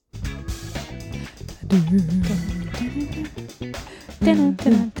Hello.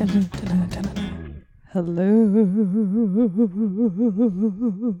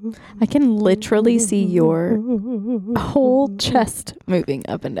 I can literally see your whole chest moving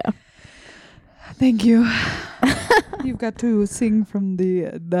up and down. Thank you. You've got to sing from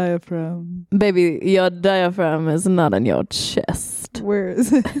the diaphragm. Baby, your diaphragm is not on your chest. Where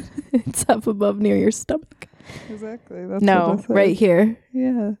is it? It's up above near your stomach. Exactly. That's No, what I said. right here.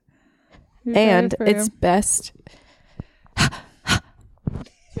 Yeah. Your And diaphragm. it's best. Do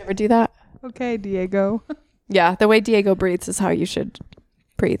you ever do that? Okay, Diego. Yeah, the way Diego breathes is how you should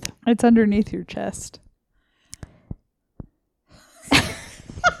breathe. It's underneath your chest.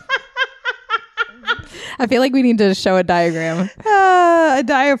 I feel like we need to show a diagram. A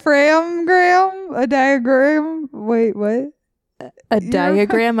diaphragm. A diagram. Wait, what? A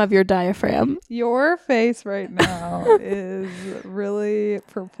diagram of your diaphragm. Your face right now is really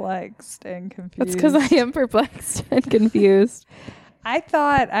perplexed and confused. That's because I am perplexed and confused. I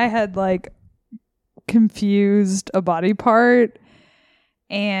thought I had like confused a body part,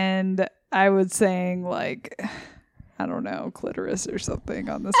 and I was saying like, I don't know, clitoris or something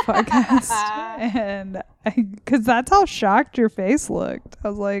on this podcast. And because that's how shocked your face looked. I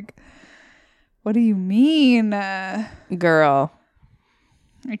was like, what do you mean? Girl.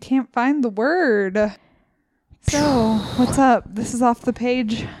 I can't find the word. So, what's up? This is Off the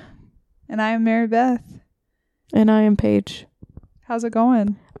Page, and I am Mary Beth. And I am Paige. How's it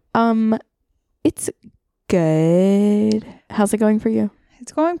going? It's good. How's it going for you?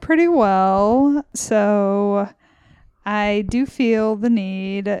 It's going pretty well. So, I do feel the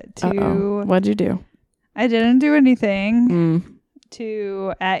need to... Uh-oh. What'd you do? I didn't do anything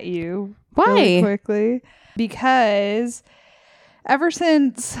to at you. Why? Really quickly. Because ever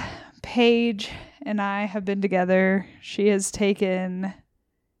since Paige and I have been together, she has taken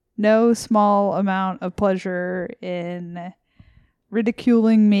no small amount of pleasure in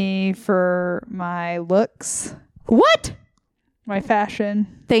ridiculing me for my looks. What? My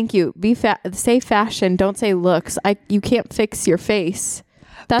fashion. Thank you. Say fashion. Don't say looks. You can't fix your face.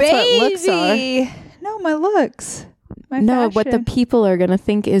 That's Baby! what looks are. No, my looks. My no, fashion. what the people are going to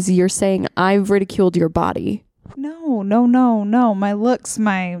think is you're saying I've ridiculed your body. No. My looks,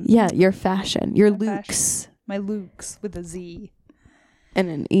 Yeah, your fashion. Your My looks. fashion. My looks with a Z. And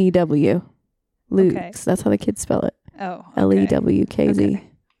an EW. Lukes. Okay. That's how the kids spell it. Oh. Okay. LEWKZ.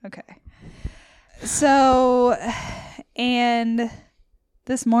 Okay. So, and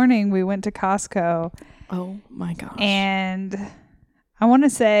this morning we went to Costco. Oh my gosh. And I want to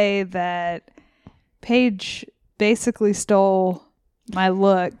say that Paige basically stole my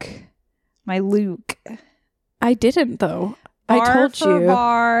look, my Luke. I didn't though. Bar I told for you.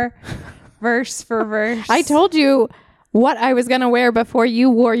 bar, verse for verse. I told you what I was going to wear before you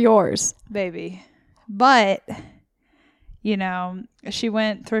wore yours. Baby. But, you know, she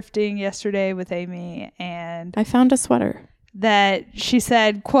went thrifting yesterday with Amy, and I found a sweater. that she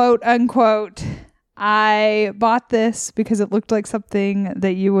said, quote unquote, I bought this because it looked like something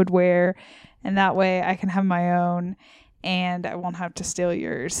that you would wear, and that way I can have my own and I won't have to steal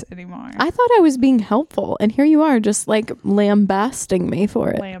yours anymore. I thought I was being helpful, and here you are just like lambasting me for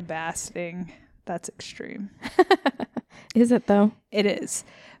it. Lambasting. That's extreme. Is it though? It is.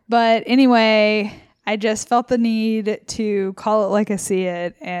 But anyway, I just felt the need to call it like I see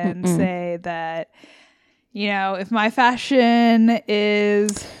it and say that, you know, if my fashion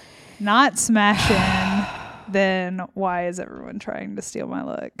is not smashing, then why is everyone trying to steal my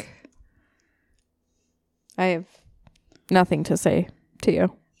look? I have nothing to say to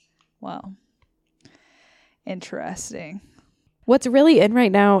you. Well, interesting. What's really in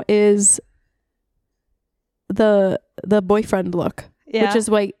right now is the boyfriend look, which is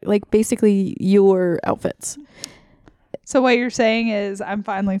like basically your outfits. So what you're saying is I'm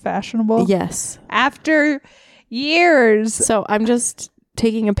finally fashionable? Yes. After years. So I'm just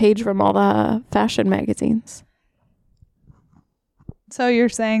taking a page from all the fashion magazines. So you're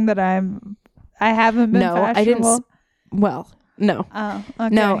saying that I haven't been fashionable? I didn't. Well, no. Oh,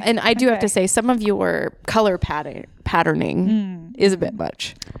 okay. No, and I do have to say some of your color patterning is a bit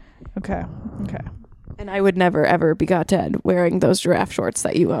much. Okay. And I would never, ever be got dead wearing those giraffe shorts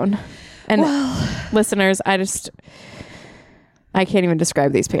that you own. And listeners, I can't even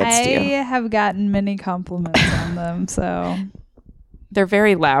describe these pants to you. I have gotten many compliments on them, so. They're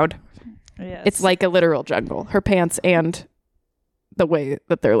very loud. Yes. It's like a literal jungle. Her pants and the way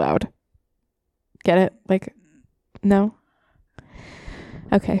that they're loud. Get it? Like, no?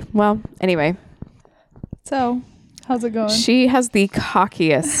 Okay. Well, anyway. So, how's it going? She has the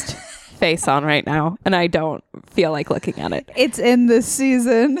cockiest face on right now, and I don't feel like looking at it. It's in this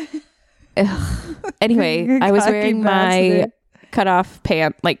season. Anyway, I was Cocky wearing my cut off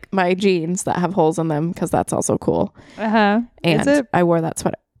pant, like my jeans that have holes in them, because that's also cool. And I wore that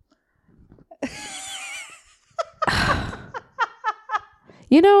sweater.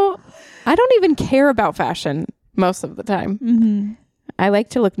 You know, I don't even care about fashion most of the time. Mm-hmm. I like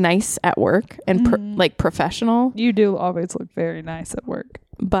to look nice at work and like professional. You do always look very nice at work.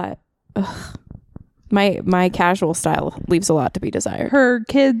 But my casual style leaves a lot to be desired. Her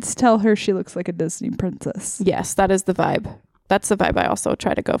kids tell her she looks like a Disney princess. Yes, that is the vibe. That's the vibe I also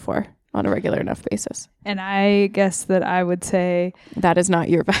try to go for on a regular enough basis. And I guess that I would say that is not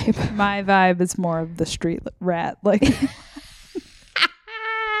your vibe. My vibe is more of the street rat. Like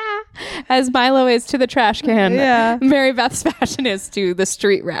as Milo is to the trash can, yeah. Mary Beth's fashion is to the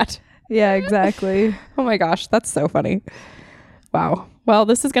street rat. Yeah, exactly. Oh my gosh, that's so funny. Wow. Well,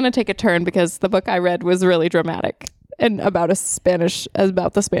 this is going to take a turn because the book I read was really dramatic and about the Spanish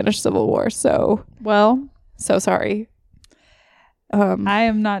Civil War. So sorry. I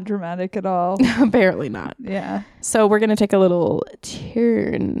am not dramatic at all. Apparently not. Yeah. So we're going to take a little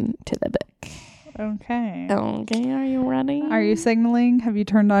turn to the book. Okay. Okay, are you ready? Are you signaling? Have you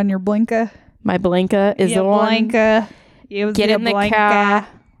turned on your blinker? My blinker is on. Blinker. Get in the car.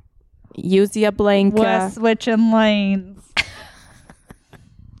 Use your blinker. We're switching lanes.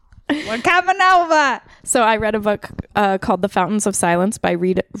 We're coming over. So I read a book called The Fountains of Silence by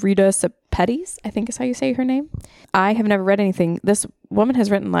Rita Sepetys, I think is how you say her name. I have never read anything. This woman has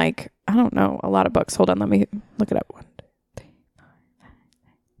written a lot of books. Hold on, let me look it up. 1, 2, 3, 4, 5,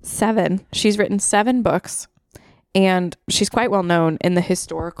 6, 7. She's written 7 books, and she's quite well known in the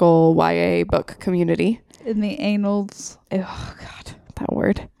historical YA book community. In the annals. Oh, God, that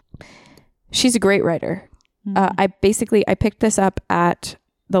word. She's a great writer. I picked this up at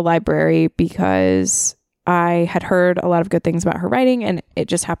the library because I had heard a lot of good things about her writing, and it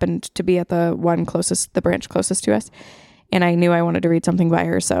just happened to be at the branch closest to us. And I knew I wanted to read something by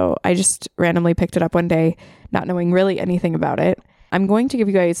her. So I just randomly picked it up one day, not knowing really anything about it. I'm going to give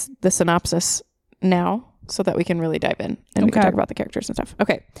you guys the synopsis now so that we can really dive in and we can talk about the characters and stuff.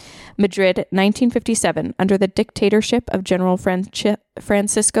 Okay. Madrid, 1957. Under the dictatorship of General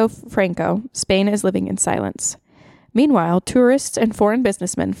Francisco Franco, Spain is living in silence. Meanwhile, tourists and foreign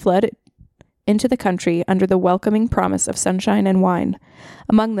businessmen fled into the country under the welcoming promise of sunshine and wine.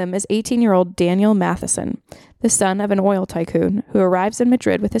 Among them is 18-year-old Daniel Matheson, the son of an oil tycoon who arrives in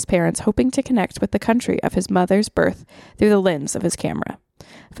Madrid with his parents, hoping to connect with the country of his mother's birth through the lens of his camera.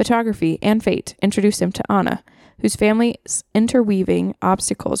 Photography and fate introduce him to Ana, whose family's interweaving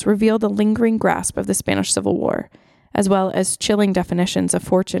obstacles reveal the lingering grasp of the Spanish Civil War, as well as chilling definitions of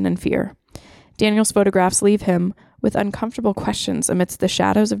fortune and fear. Daniel's photographs leave him with uncomfortable questions amidst the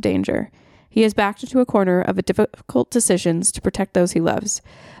shadows of danger. He is backed into a corner of difficult decisions to protect those he loves.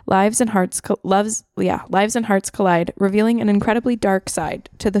 Lives and hearts collide, revealing an incredibly dark side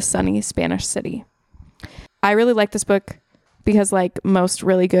to the sunny Spanish city. I really like this book because, like most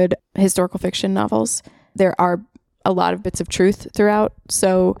really good historical fiction novels, there are a lot of bits of truth throughout.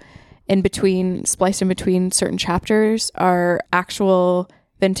 So spliced in between certain chapters are actual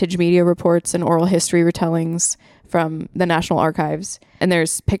vintage media reports and oral history retellings from the National Archives. And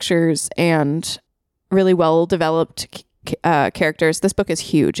there's pictures and really well-developed characters. This book is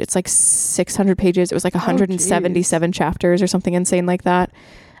huge. It's like 600 pages. It was like 177 chapters or something insane like that.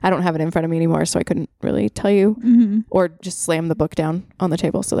 I don't have it in front of me anymore, so I couldn't really tell you. Or just slam the book down on the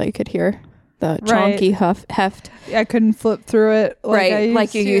table so that you could hear the chonky heft. I couldn't flip through it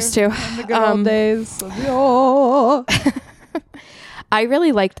like you used to. In the good old days. Oh. I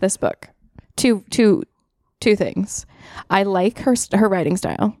really liked this book. Two things. I like her writing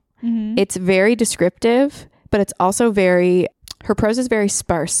style. It's very descriptive, but it's also her prose is very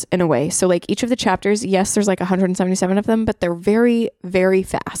sparse in a way. So like each of the chapters, yes, there's like 177 of them, but they're very, very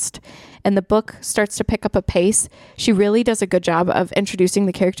fast. And the book starts to pick up a pace. She really does a good job of introducing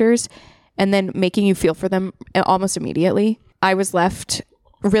the characters and then making you feel for them almost immediately. I was left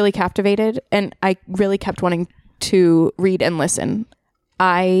really captivated, and I really kept wanting to read and listen.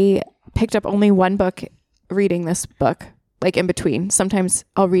 I picked up only one book reading this book, like in between. Sometimes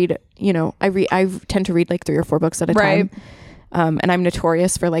I'll read, I tend to read like 3 or 4 books at a time. And I'm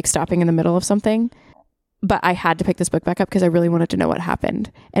notorious for like stopping in the middle of something. But I had to pick this book back up because I really wanted to know what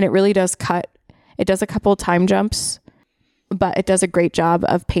happened. And it really does it does a couple time jumps, but it does a great job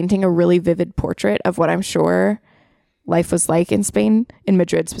of painting a really vivid portrait of what I'm sure life was like in Spain, in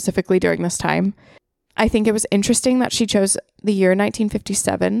Madrid specifically during this time. I think it was interesting that she chose the year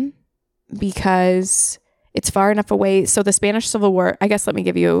 1957 because it's far enough away. So the Spanish Civil War, I guess let me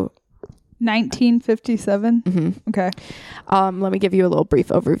give you 1957. Okay. Let me give you a little brief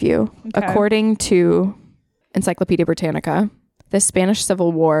overview. Okay. According to Encyclopedia Britannica, the Spanish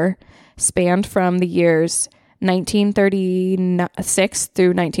Civil War spanned from the years 1936 through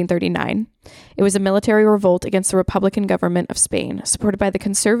 1939. It was a military revolt against the Republican government of Spain, supported by the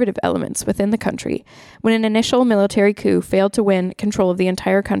conservative elements within the country. When an initial military coup failed to win control of the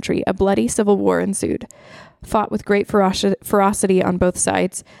entire country, a bloody civil war ensued. Fought with great ferocity on both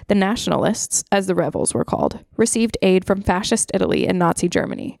sides, the nationalists, as the rebels were called, received aid from fascist Italy and Nazi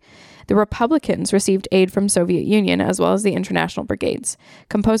Germany. The Republicans received aid from Soviet Union as well as the international brigades,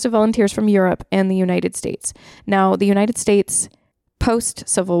 composed of volunteers from Europe and the United States. Now, the United States,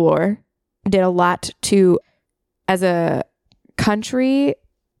 post-Civil War, did a lot to, as a country,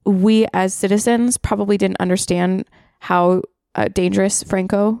 we as citizens probably didn't understand how dangerous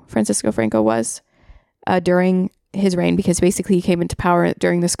Francisco Franco was during his reign, because basically he came into power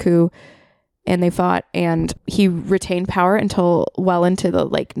during this coup and they fought, and he retained power until well into the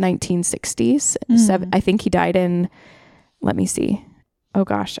 1960s. I think he died in, let me see. Oh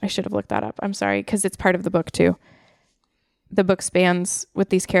gosh, I should have looked that up. I'm sorry, because it's part of the book too. The book spans with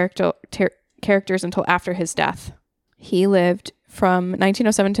these characters until after his death. He lived from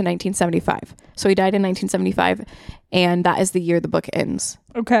 1907 to 1975. So he died in 1975, and that is the year the book ends.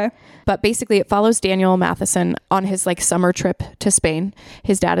 Okay. But basically it follows Daniel Matheson on his summer trip to Spain.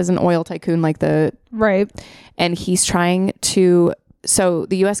 His dad is an oil tycoon right. And he's trying to, so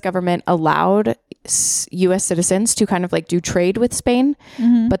the US government allowed US citizens to kind of do trade with Spain,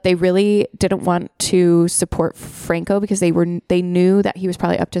 but they really didn't want to support Franco because they knew that he was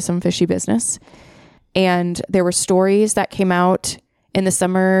probably up to some fishy business. And there were stories that came out in the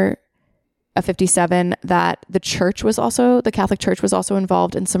summer of 57 that the Catholic Church was also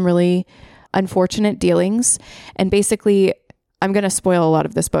involved in some really unfortunate dealings. And basically, I'm going to spoil a lot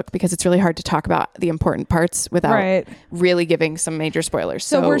of this book because it's really hard to talk about the important parts without really giving some major spoilers.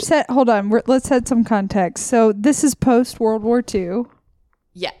 So we're set. Hold on. Let's set some context. So this is post World War II.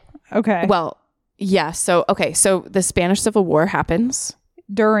 Yeah. Okay. Well, yeah. So the Spanish Civil War happens.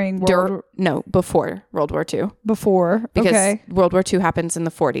 Before World War II. Before. Because World War II happens in the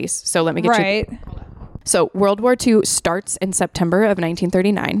 40s. So let me get you. So World War II starts in September of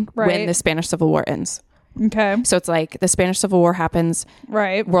 1939 when the Spanish Civil War ends. Okay. So it's the Spanish Civil War happens.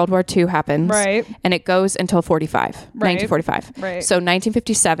 Right. World War II happens. Right. And it goes until 1945. Right. So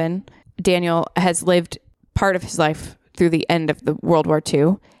 1957, Daniel has lived part of his life through the end of the World War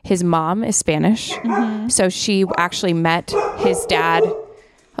II. His mom is Spanish. So she actually met his dad.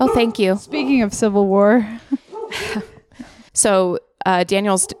 Oh, thank you. Speaking of Civil War. So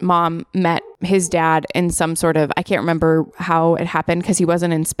Daniel's mom met his dad in some sort of, I can't remember how it happened because he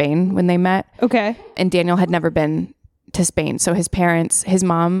wasn't in Spain when they met. Okay. And Daniel had never been to Spain. So his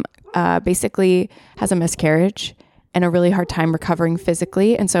mom basically has a miscarriage and a really hard time recovering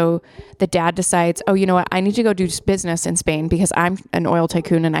physically. And so the dad decides, oh, you know what? I need to go do business in Spain because I'm an oil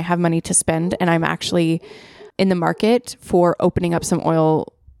tycoon and I have money to spend. And I'm actually in the market for opening up some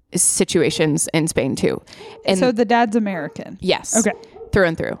oil situations in Spain too. And so the dad's American. Yes. Okay. Through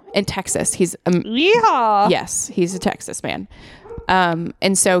and through. In Texas. He's yeehaw. Yes, he's a Texas man.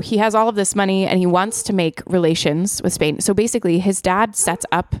 And so he has all of this money and he wants to make relations with Spain. So basically his dad sets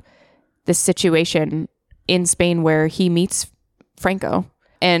up this situation in Spain where he meets Franco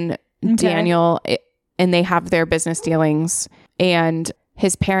and Daniel, and they have their business dealings. And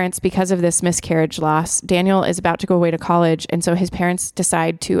his parents, because of this miscarriage loss, Daniel is about to go away to college. And so his parents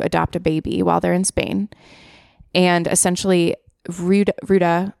decide to adopt a baby while they're in Spain. And essentially,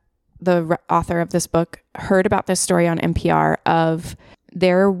 Ruda, the author of this book, heard about this story on NPR of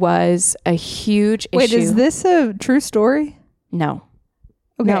there was a huge issue. Wait, is this a true story? No.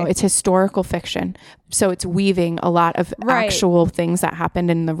 Okay. No, it's historical fiction. So it's weaving a lot of actual things that happened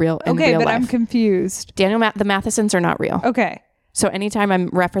in real life. I'm confused. The Mathesons are not real. Okay. So anytime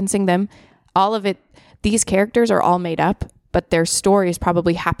I'm referencing them, all of it, these characters are all made up, but their stories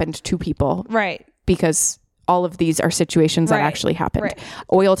probably happened to people. Right. Because all of these are situations that actually happened. Right.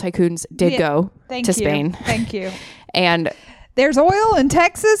 Oil tycoons did go to Spain. Thank you. And there's oil in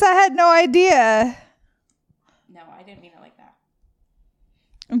Texas? I had no idea. No, I didn't mean it like that.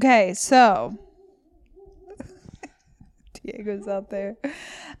 Okay, so Diego's out there.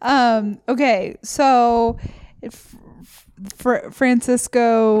 Okay, so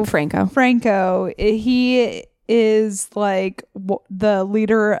Francisco Franco, he is the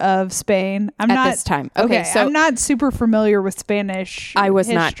leader of Spain. At this time. Okay, so I'm not super familiar with Spanish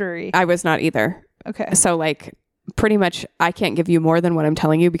history. I was not either. Okay. So pretty much I can't give you more than what I'm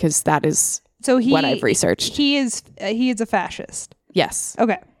telling you because that is what I've researched. He is a fascist. Yes.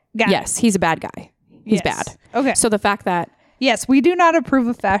 Okay. Yes, he's a bad guy. He's bad. Okay. So the fact that Yes, we do not approve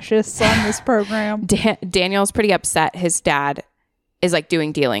of fascists on this program. Daniel's pretty upset his dad is like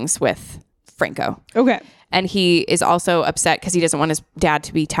doing dealings with Franco. Okay. And he is also upset because he doesn't want his dad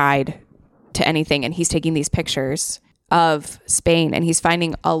to be tied to anything. And he's taking these pictures of Spain and he's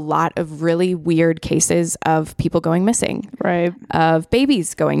finding a lot of really weird cases of people going missing. Right. Of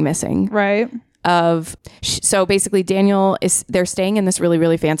babies going missing. Right. So basically they're staying in this really,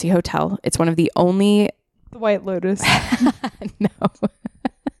 really fancy hotel. It's one of the only... The White Lotus. No.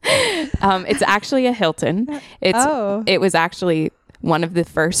 It's actually a Hilton. It was actually one of the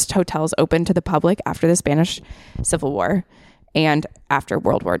first hotels open to the public after the Spanish Civil War and after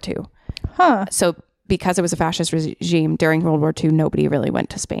World War II. Huh. So because it was a fascist regime during World War II, nobody really went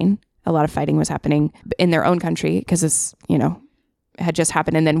to Spain. A lot of fighting was happening in their own country because this, had just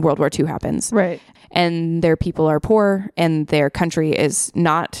happened, and then World War II happens. Right. And their people are poor and their country is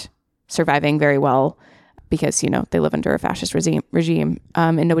not surviving very well because, they live under a fascist regime.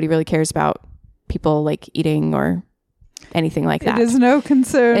 And nobody really cares about people like eating or anything like that. It is no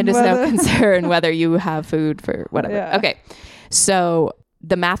concern. Whether you have food for whatever. Yeah. Okay. So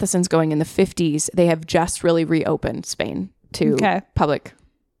the Mathesons going in the 50s, they have just really reopened Spain to public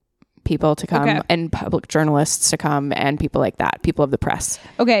people to come and public journalists to come and people like that, people of the press.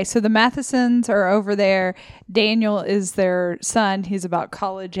 Okay, so the Mathesons are over there. Daniel is their son. He's about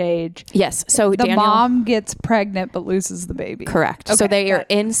college age. Yes. So the mom gets pregnant but loses the baby. Correct. Okay, so they are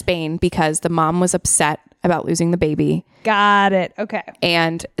in Spain because the mom was upset about losing the baby. Got it. Okay.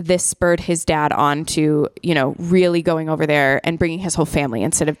 And this spurred his dad on to, really going over there and bringing his whole family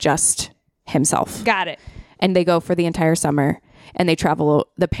instead of just himself. Got it. And they go for the entire summer. And they travel,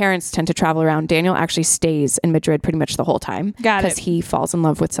 the parents tend to travel around. Daniel actually stays in Madrid pretty much the whole time. Got it. Because he falls in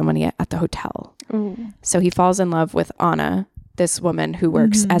love with somebody at the hotel. Ooh. So he falls in love with Anna, this woman who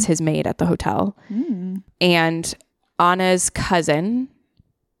works as his maid at the hotel. Mm. And Anna's cousin,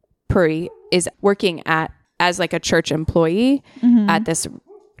 Puri, is working as like a church employee at this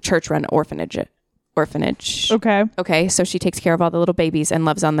church-run orphanage. Okay. So she takes care of all the little babies and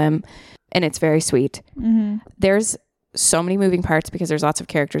loves on them. And it's very sweet. Mm-hmm. There's so many moving parts because there's lots of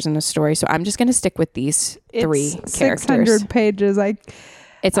characters in the story. So I'm just going to stick with these three characters. 600 pages.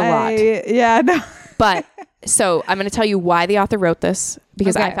 It's a lot. Yeah. No. But so I'm going to tell you why the author wrote this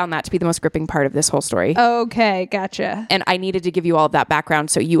because I found that to be the most gripping part of this whole story. Okay. Gotcha. And I needed to give you all of that background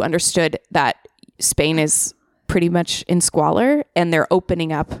so you understood that Spain is pretty much in squalor and they're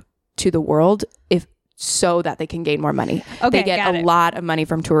opening up to the world so that they can gain more money. Okay, they get a lot of money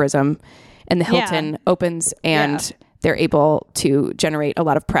from tourism and the Hilton opens and they're able to generate a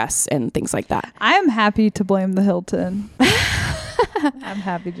lot of press and things like that. I'm happy to blame the Hilton. I'm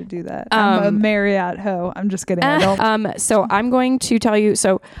happy to do that. I'm a Marriott hoe. I'm just kidding. So I'm going to tell you.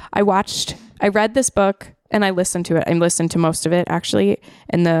 So I read this book and I listened to it. I listened to most of it actually.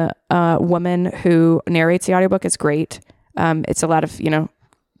 And the woman who narrates the audiobook is great. It's a lot of,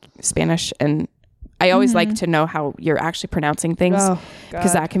 Spanish, and I always like to know how you're actually pronouncing things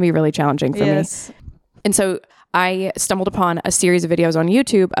because that can be really challenging for me. And so I stumbled upon a series of videos on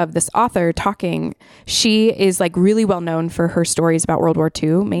YouTube of this author talking. She is like really well known for her stories about World War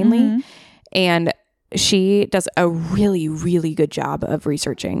II mainly. Mm-hmm. And she does a really, really good job of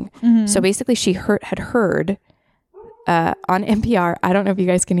researching. Mm-hmm. So basically she had heard on NPR. I don't know if you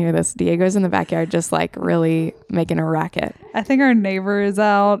guys can hear this. Diego's in the backyard just like really making a racket. I think our neighbor is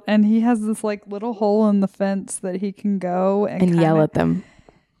out and he has this like little hole in the fence that he can go and yell at them.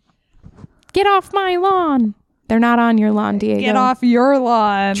 Get off my lawn. They're not on your lawn, Diego. Get off your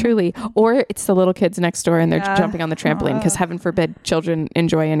lawn. Truly. Or it's the little kids next door and they're jumping on the trampoline because heaven forbid children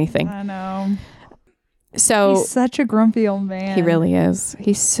enjoy anything. I know. So he's such a grumpy old man. He really is.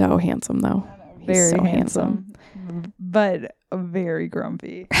 He's so handsome though. Very so handsome. But very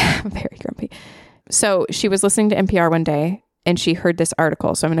grumpy. Very grumpy. So she was listening to NPR one day and she heard this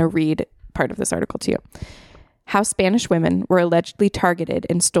article. So I'm going to read part of this article to you. How Spanish women were allegedly targeted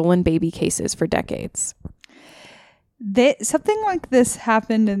in stolen baby cases for decades. Something like this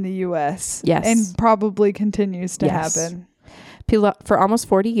happened in the U.S. Yes. And probably continues to happen. For almost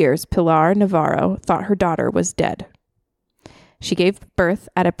 40 years, Pilar Navarro thought her daughter was dead. She gave birth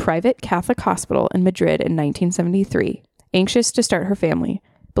at a private Catholic hospital in Madrid in 1973, anxious to start her family.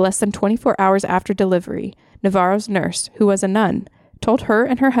 But less than 24 hours after delivery, Navarro's nurse, who was a nun, told her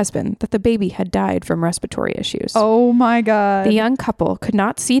and her husband that the baby had died from respiratory issues. Oh my God. The young couple could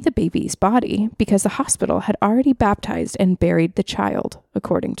not see the baby's body because the hospital had already baptized and buried the child,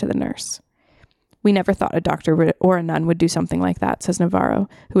 according to the nurse. We never thought a doctor or a nun would do something like that, says Navarro,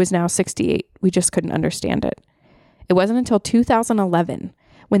 who is now 68. We just couldn't understand it. It wasn't until 2011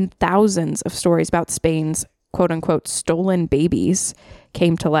 when thousands of stories about Spain's quote unquote stolen babies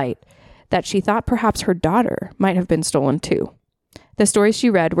came to light that she thought perhaps her daughter might have been stolen too. The stories she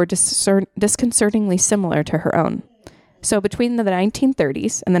read were disconcertingly similar to her own. So between the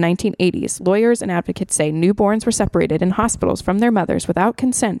 1930s and the 1980s, lawyers and advocates say newborns were separated in hospitals from their mothers without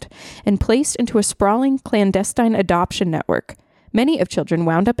consent and placed into a sprawling clandestine adoption network. Many of children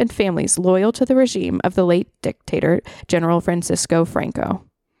wound up in families loyal to the regime of the late dictator, General Francisco Franco.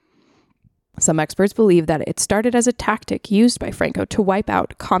 Some experts believe that it started as a tactic used by Franco to wipe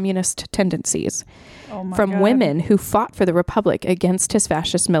out communist tendencies from women who fought for the Republic against his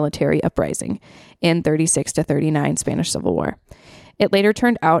fascist military uprising in 36 to 39 Spanish Civil War. It later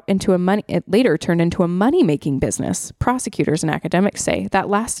turned into a money-making business, prosecutors and academics say, that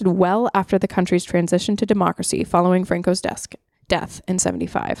lasted well after the country's transition to democracy following Franco's death in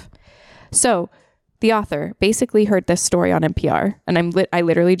 1975. So, the author basically heard this story on NPR, and I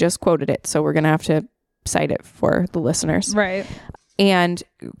literally just quoted it, so we're going to have to cite it for the listeners. Right. And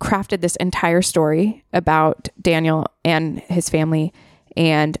crafted this entire story about Daniel and his family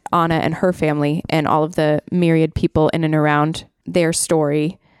and Anna and her family and all of the myriad people in and around their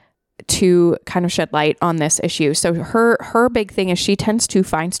story to kind of shed light on this issue. So her big thing is she tends to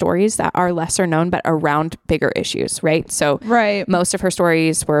find stories that are lesser known but around bigger issues, right? So most of her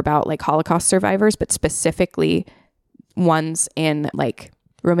stories were about like Holocaust survivors, but specifically ones in like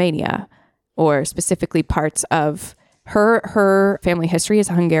Romania, or specifically parts of her family history is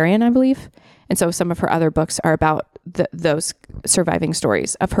Hungarian, I believe. And so some of her other books are about those surviving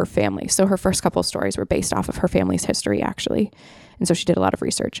stories of her family. So her first couple of stories were based off of her family's history, actually. And so she did a lot of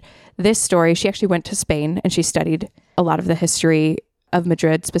research. This story, she actually went to Spain and she studied a lot of the history of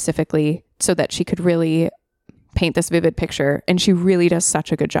Madrid specifically so that she could really paint this vivid picture. And she really does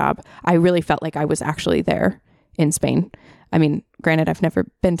such a good job. I really felt like I was actually there in Spain. I mean, granted, I've never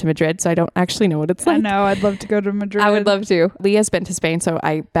been to Madrid, so I don't actually know what it's like. I know. I'd love to go to Madrid. I would love to. Leah's been to Spain, so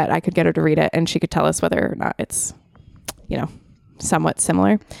I bet I could get her to read it and she could tell us whether or not it's, somewhat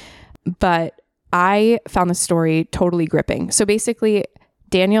similar. But I found the story totally gripping. So basically,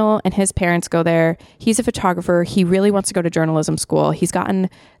 Daniel and his parents go there. He's a photographer. He really wants to go to journalism school. He's gotten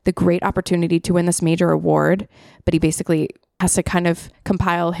the great opportunity to win this major award, but he basically has to kind of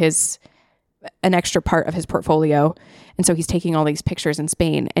compile an extra part of his portfolio. And so he's taking all these pictures in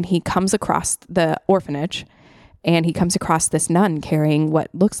Spain, and he comes across the orphanage, and he comes across this nun carrying what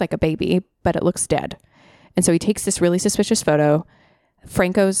looks like a baby, but it looks dead. And so he takes this really suspicious photo.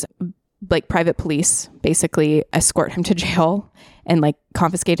 Franco's private police basically escort him to jail and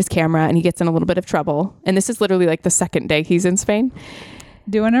confiscate his camera, and he gets in a little bit of trouble. And this is literally the second day he's in Spain.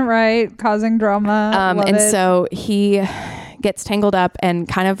 Doing it right, causing drama. So he gets tangled up and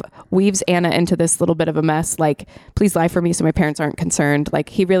kind of weaves Anna into this little bit of a mess. Please lie for me so my parents aren't concerned.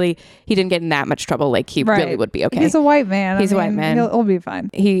 He didn't get in that much trouble. He really would be okay. He's a white man. He's a white man. He'll be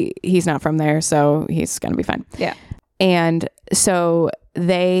fine. He's not from there, so he's going to be fine. Yeah. And so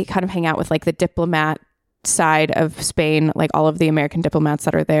they kind of hang out with the diplomat side of Spain, all of the American diplomats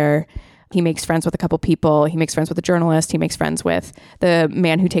that are there. He makes friends with a couple people. He makes friends with a journalist. He makes friends with the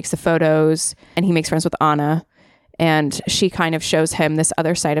man who takes the photos, and he makes friends with Anna. And she kind of shows him this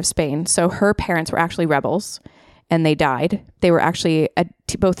other side of Spain. So her parents were actually rebels and they died. They were actually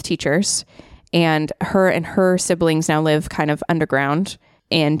both teachers, and her siblings now live kind of underground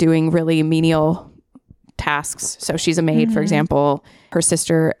and doing really menial tasks. So she's a maid, for example. Her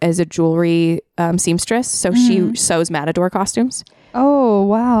sister is a jewelry seamstress. So she sews matador costumes. Oh,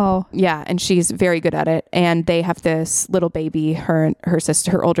 wow. Yeah. And she's very good at it. And they have this little baby, her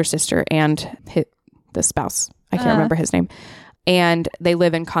older sister, and the spouse. I can't remember his name. And they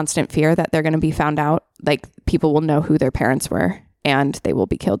live in constant fear that they're going to be found out. People will know who their parents were and they will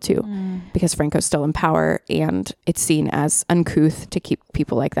be killed too, because Franco's still in power and it's seen as uncouth to keep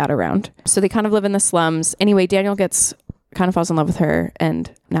people like that around. So they kind of live in the slums. Anyway, Daniel kind of falls in love with her,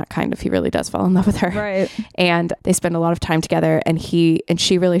 and not kind of, he really does fall in love with her. Right. And they spend a lot of time together, and she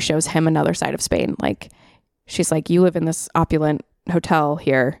really shows him another side of Spain. She's like, you live in this opulent hotel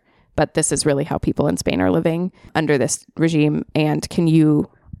here, but this is really how people in Spain are living under this regime. And can you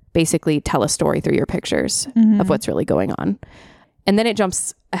basically tell a story through your pictures of what's really going on? And then it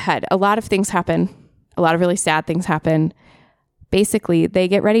jumps ahead. A lot of things happen. A lot of really sad things happen. Basically, they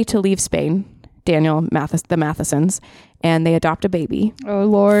get ready to leave Spain, the Mathesons, and they adopt a baby. Oh,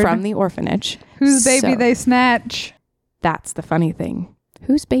 Lord. From the orphanage. Whose baby they snatch? That's the funny thing.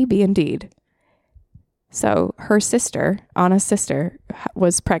 Whose baby indeed? So her sister, Anna's sister,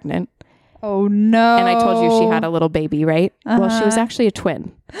 was pregnant. Oh, no. And I told you she had a little baby, right? Well, she was actually a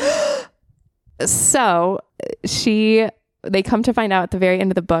twin. So she they come to find out at the very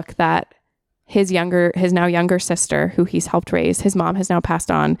end of the book that his now younger sister, who he's helped raise, his mom has now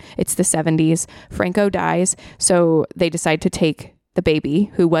passed on. It's the 70s. Franco dies. So they decide to take the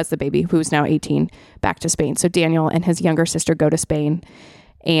baby, who's now 18, back to Spain. So Daniel and his younger sister go to Spain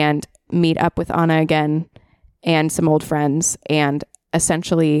and meet up with Anna again and some old friends. And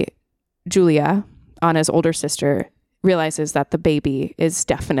essentially, Julia, Anna's older sister, realizes that the baby is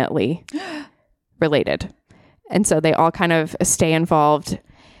definitely related. And so they all kind of stay involved.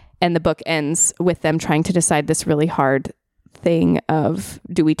 And the book ends with them trying to decide this really hard thing of,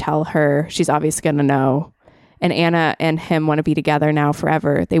 do we tell her? She's obviously going to know. And Anna and him want to be together now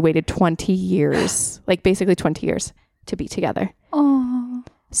forever. They waited 20 years, like basically 20 years to be together. Aww.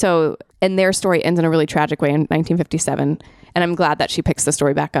 So, and their story ends in a really tragic way in 1957. And I'm glad that she picks the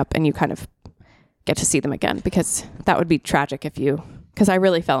story back up and you kind of get to see them again, because that would be tragic because I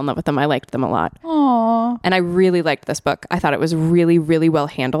really fell in love with them. I liked them a lot. Aww. And I really liked this book. I thought it was really, really well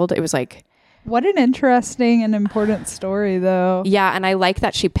handled. It was like, what an interesting and important story, though. yeah, and I like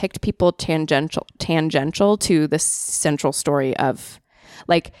that she picked people tangential to the central story of,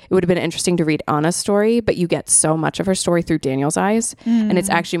 like, it would have been interesting to read Anna's story, but you get so much of her story through Daniel's eyes. And it's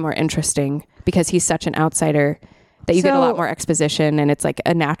actually more interesting because he's such an outsider that you get a lot more exposition, and it's like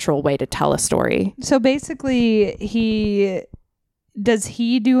a natural way to tell a story. So basically, does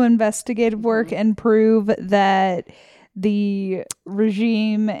he do investigative work and prove that the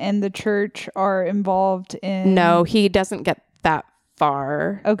regime and the church are involved in... No, he doesn't get that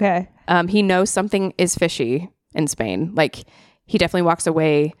far. Okay. He knows something is fishy in Spain. Like, he definitely walks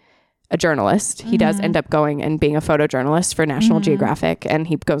away a journalist. He does end up going and being a photojournalist for National Geographic, and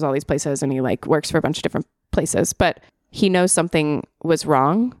he goes all these places and he like works for a bunch of different places, but he knows something was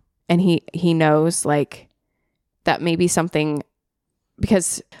wrong, and he knows like that maybe something,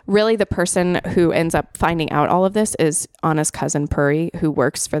 because really the person who ends up finding out all of this is Anna's cousin Puri, who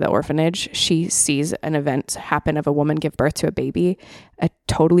works for the orphanage. She sees an event happen of a woman give birth to a baby, a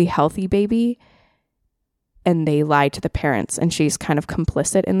totally healthy baby, and they lie to the parents, and she's kind of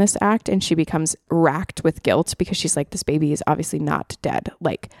complicit in this act, and she becomes racked with guilt because she's like, this baby is obviously not dead.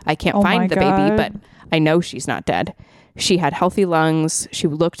 Like, I can't find the baby, but I know she's not dead. She had healthy lungs. She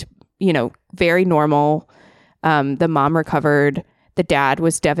looked, very normal. The mom recovered. The dad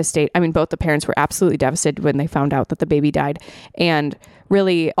was devastated. I mean, both the parents were absolutely devastated when they found out that the baby died. And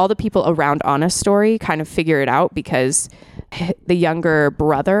really, all the people around Anna's story kind of figure it out, because the younger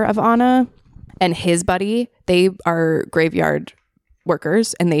brother of Anna and his buddy, they are graveyard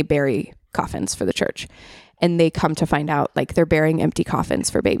workers, and they bury coffins for the church. And they come to find out, like, they're burying empty coffins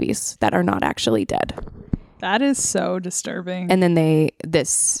for babies that are not actually dead. That is so disturbing. And then a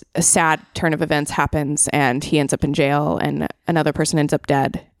sad turn of events happens, and he ends up in jail, and another person ends up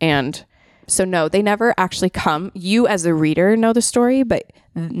dead. And so no, they never actually come. You as a reader know the story, but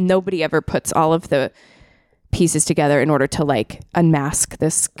nobody ever puts all of the pieces together in order to like unmask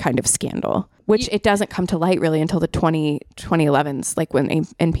this kind of scandal, which it doesn't come to light really until the 2011s, like when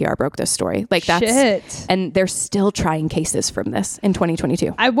NPR broke this story. Like that's shit. And they're still trying cases from this in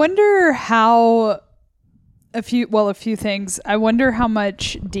 2022. I wonder how a few things. I wonder how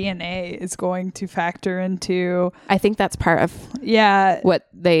much DNA is going to factor into. I think that's part of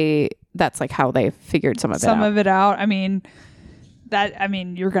that's like how they figured some of it out. I mean,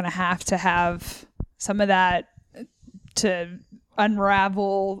 you're going to have some of that to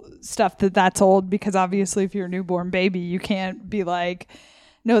unravel stuff that's old, because obviously if you're a newborn baby, you can't be like,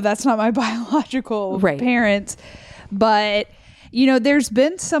 no, that's not my biological parents. But there's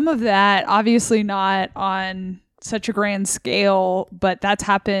been some of that, obviously not on such a grand scale, but that's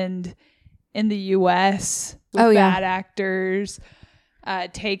happened in the US with bad actors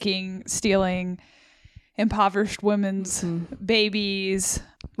stealing impoverished women's babies.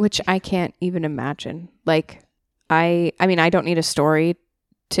 Which I can't even imagine. Like, I mean, I don't need a story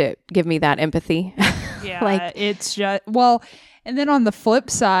to give me that empathy. Yeah, it's just, and then on the flip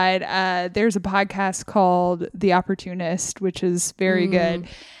side, there's a podcast called The Opportunist, which is very good.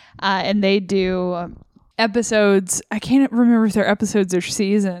 And they do episodes. I can't remember if they're episodes or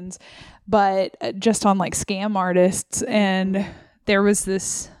seasons, but just on like scam artists. And there was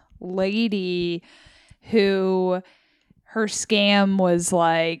this lady who her scam was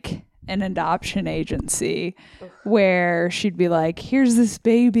like an adoption agency where she'd be like, here's this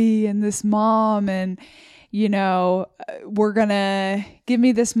baby and this mom, and we're gonna give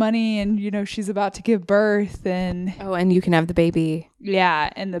me this money, and she's about to give birth, and and you can have the baby.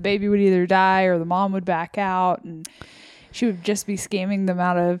 Yeah, and the baby would either die or the mom would back out, and she would just be scamming them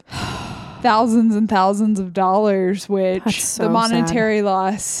out of thousands and thousands of dollars, which the monetary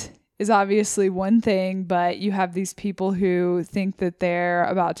loss is obviously one thing, but you have these people who think that they're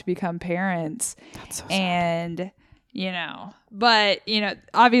about to become parents. That's so sad. And, but,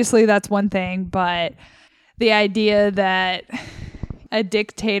 obviously that's one thing, but the idea that a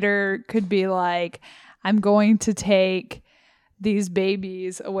dictator could be like, I'm going to take these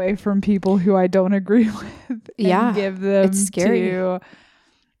babies away from people who I don't agree with and give them it's scary.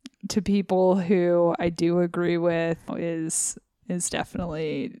 to people who I do agree with is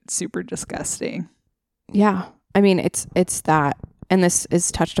definitely super disgusting. Yeah. I mean, it's that, and this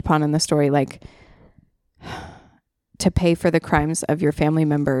is touched upon in the story, like, to pay for the crimes of your family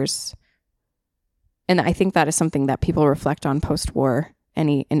members. And I think that is something that people reflect on post-war,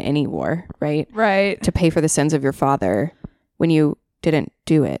 in any war, right? Right. To pay for the sins of your father when you didn't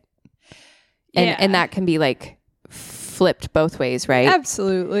do it. And that can be like flipped both ways, right?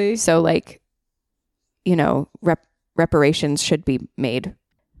 Absolutely. So like, reparations should be made.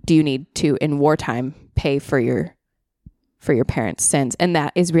 Do you need to, in wartime, pay for your parents' sins? And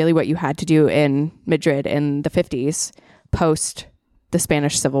that is really what you had to do in Madrid in the 50s, post the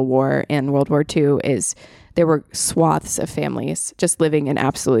Spanish Civil War and World War II. Is there were swaths of families just living in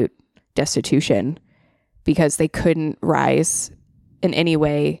absolute destitution because they couldn't rise in any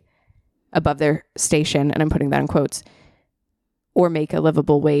way above their station, and I'm putting that in quotes, or make a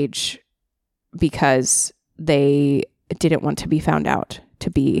livable wage because they didn't want to be found out to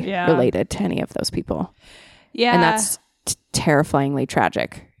be related to any of those people. Yeah. And that's terrifyingly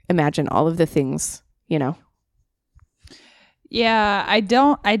tragic. Imagine all of the things, Yeah, I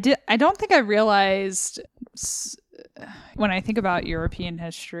don't think I realized when I think about European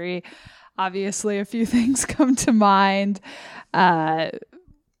history, obviously a few things come to mind.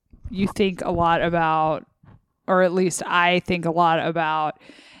 You think a lot about, or at least I think a lot about,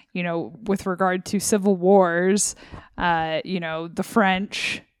 with regard to civil wars, the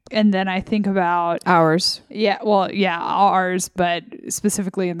French. And then I think about ours. Yeah, well, yeah, ours, but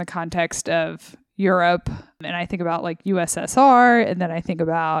specifically in the context of Europe. And I think about like USSR, and then I think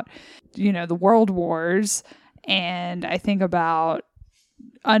about, the world wars, and I think about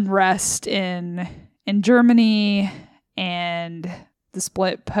unrest in Germany and the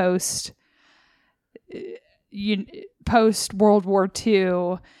split post World War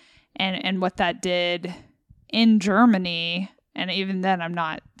II and what that did in Germany. And even then, I'm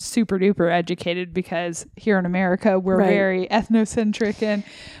not super duper educated because here in America, we're very ethnocentric, and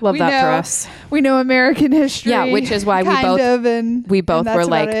love that for us. We know American history. Yeah, which is why we both were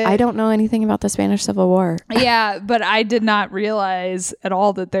like, I don't know anything about the Spanish Civil War. Yeah, but I did not realize at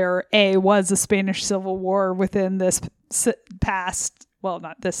all that there was a Spanish Civil War within this past, well,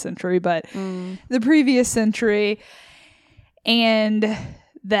 not this century, but the previous century, and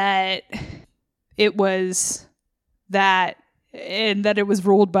that it was that. And that it was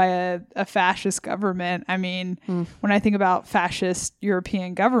ruled by a fascist government. I mean, when I think about fascist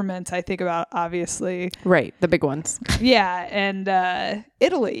European governments, I think about obviously the big ones. Yeah, and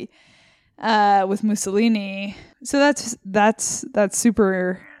Italy with Mussolini. So that's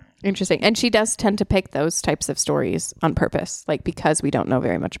super interesting. And she does tend to pick those types of stories on purpose, like because we don't know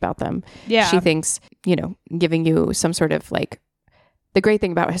very much about them. Yeah, she thinks giving you some sort of like, the great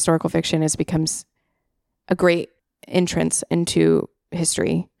thing about historical fiction is it becomes a great entrance into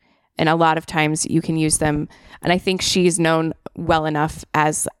history, and a lot of times you can use them, and I think she's known well enough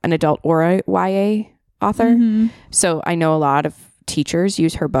as an adult or a YA author, so I know a lot of teachers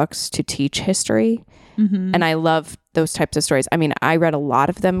use her books to teach history, and I love those types of stories. I mean, I read a lot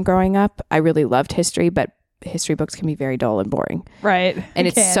of them growing up. I really loved history, but history books can be very dull and boring, right? And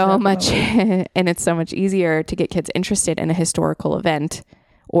it's so much and it's so much easier to get kids interested in a historical event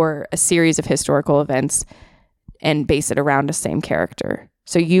or a series of historical events and base it around a same character.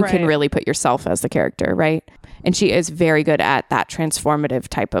 So you can really put yourself as the character, right? And she is very good at that transformative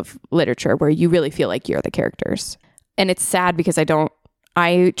type of literature where you really feel like you're the characters. And it's sad because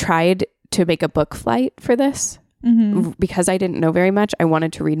I tried to make a book flight for this because I didn't know very much. I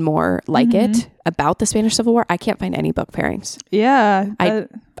wanted to read more like it about the Spanish Civil War. I can't find any book pairings. Yeah.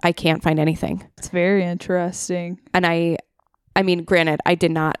 I can't find anything. It's very interesting. And I mean, granted, I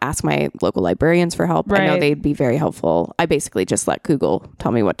did not ask my local librarians for help. I know they'd be very helpful. I basically just let Google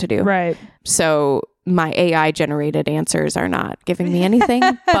tell me what to do. Right. So my AI generated answers are not giving me anything,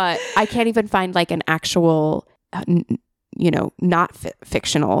 but I can't even find like an actual, not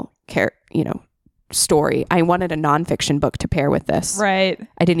fictional story. I wanted a nonfiction book to pair with this. Right.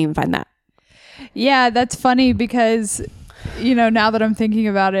 I didn't even find that. Yeah, that's funny because, now that I'm thinking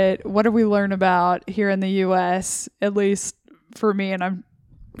about it, what do we learn about here in the U.S., at least for me, and I'm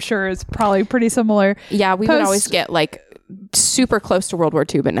sure it's probably pretty similar. Yeah, we would always get like super close to World War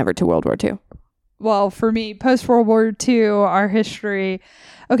II, but never to World War II. Well, for me, post World War II, our history.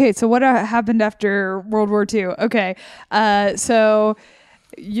 Okay, so what happened after World War II? Okay, so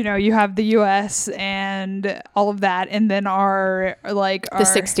you have the U.S. and all of that, and then the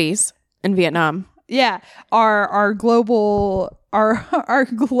 60s in Vietnam. Yeah, our global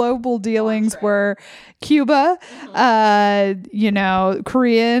dealings were Cuba,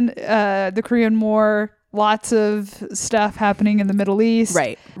 Korean, the Korean War. Lots of stuff happening in the Middle East.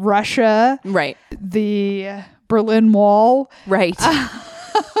 Right. Russia. Right. The Berlin Wall. Right.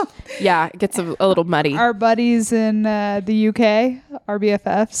 Yeah, it gets a little muddy. Our buddies in the UK, our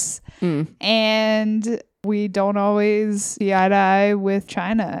BFFs. And we don't always see eye to eye with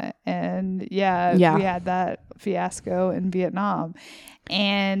China. And we had that fiasco in Vietnam.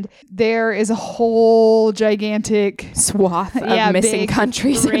 And there is a whole gigantic swath of missing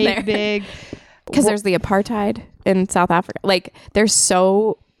countries in there. Big. Because there's the apartheid in South Africa. Like, there's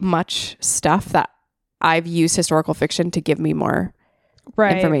so much stuff that I've used historical fiction to give me more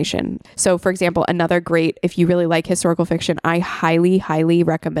information. So, for example, another great, if you really like historical fiction, I highly, highly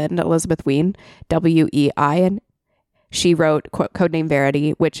recommend Elizabeth Wein, Wein. She wrote Codename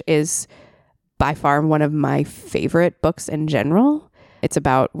Verity, which is by far one of my favorite books in general. It's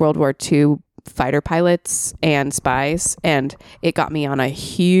about World War II fighter pilots and spies, and it got me on a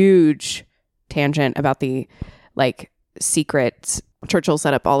huge tangent about the secrets. Churchill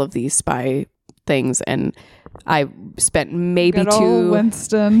set up all of these spy things, and I spent maybe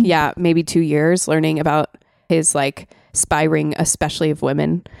 2 years learning about his spy ring, especially of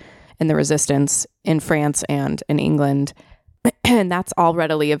women and the resistance in France and in England. And that's all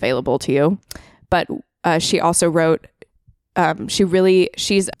readily available to you. But she also wrote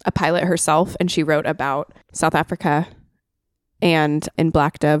she's a pilot herself, and she wrote about South Africa, and in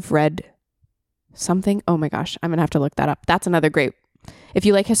Black Dove read something. Oh my gosh, I'm gonna have to look that up. That's another great, if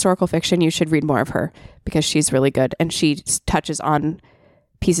you like historical fiction, you should read more of her, because she's really good, and she touches on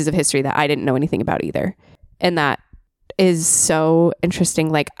pieces of history that I didn't know anything about either, and that is so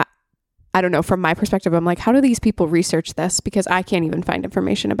interesting. I don't know, from my perspective, I'm like, how do these people research this? Because I can't even find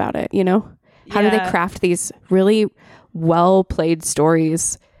information about it. How do they craft these really well played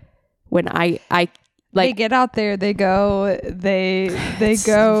stories when I they get out there, they go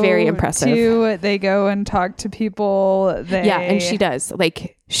very impressive. They go and talk to people. And she does.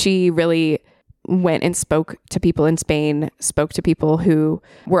 She really went and spoke to people in Spain, spoke to people who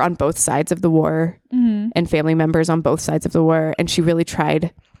were on both sides of the war, and family members on both sides of the war. And she really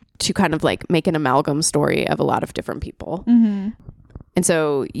tried to kind of make an amalgam story of a lot of different people. And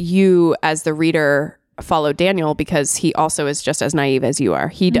so you, as the reader, follow Daniel, because he also is just as naive as you are.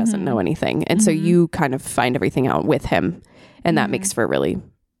 He doesn't know anything. And so you kind of find everything out with him, and that makes for a really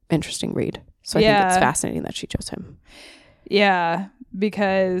interesting read. So I think it's fascinating that she chose him. Yeah,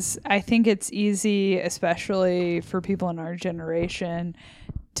 because I think it's easy, especially for people in our generation,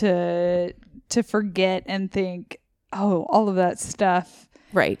 to forget and think, oh, all of that stuff.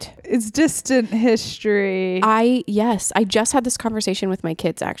 Right. It's distant history. I just had this conversation with my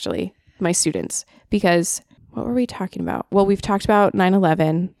kids, actually, my students, because what were we talking about? Well, we've talked about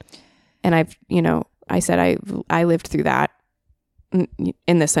 9/11, and I said I lived through that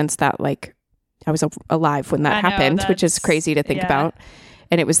in the sense that I was alive when that happened, which is crazy to think about.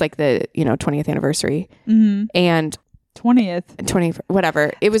 And it was the 20th anniversary, and 20th,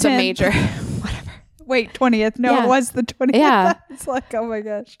 whatever. It was 10th. A major, whatever. Wait, 20th? No, it was the 20th. Yeah, it's oh my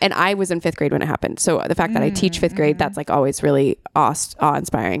gosh. And I was in 5th grade when it happened, so the fact that I teach 5th grade, that's always really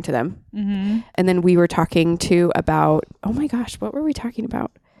awe-inspiring to them. And then we were talking about, oh my gosh, what were we talking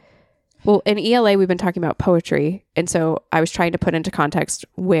about? Well, in ELA, we've been talking about poetry. And so I was trying to put into context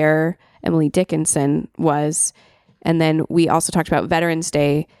where Emily Dickinson was. And then we also talked about Veterans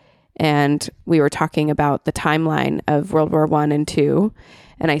Day, and we were talking about the timeline of World War I and II.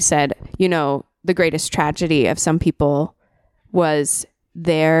 And I said, the greatest tragedy of some people was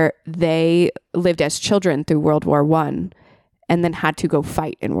they lived as children through World War I, and then had to go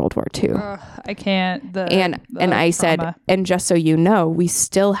fight in World War II. I can't. And I said, and just so you know, we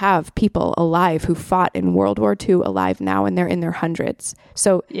still have people alive who fought in World War II alive now, and they're in their hundreds.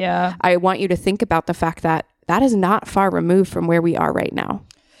 So I want you to think about the fact that is not far removed from where we are right now.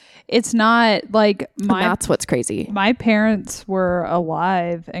 It's not that's what's crazy. My parents were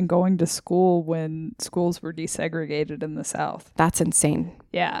alive and going to school when schools were desegregated in the South. That's insane.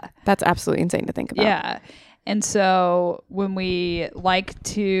 Yeah. That's absolutely insane to think about. Yeah. And so when we like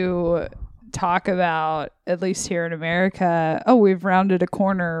to talk about, at least here in America, we've rounded a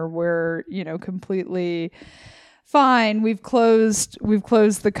corner, we're, completely fine. We've closed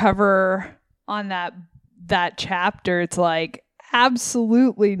the cover on that that chapter, it's like,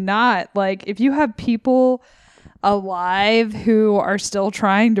 absolutely not. Like, if you have people alive who are still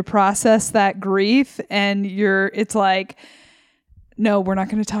trying to process that grief, and it's like, no, we're not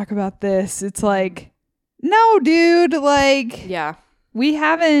going to talk about this. It's like, no, dude, like, Yeah. we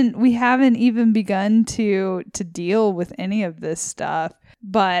haven't even begun to deal with any of this stuff.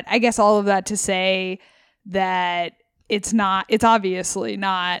 But I guess all of that to say that it's obviously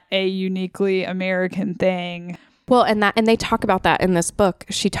not a uniquely American thing. Well, and they talk about that in this book.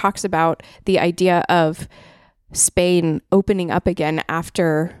 She talks about the idea of Spain opening up again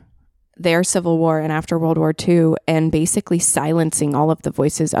after their civil war and after World War II, and basically silencing all of the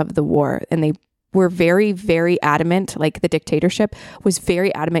voices of the war. And they were very, very adamant, like the dictatorship was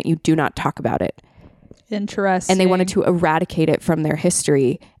very adamant, you do not talk about it. Interesting. And they wanted to eradicate it from their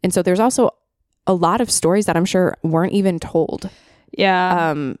history. And so there's also a lot of stories that I'm sure weren't even told.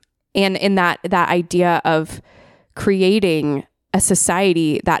 Yeah. And in that idea of creating a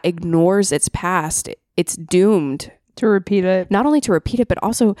society that ignores its past, it's doomed to repeat it. Not only to repeat it, but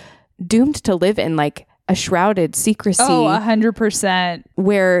also doomed to live in like a shrouded secrecy. Oh, 100%.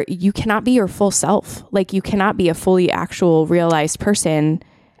 Where you cannot be your full self. Like, you cannot be a fully actual realized person.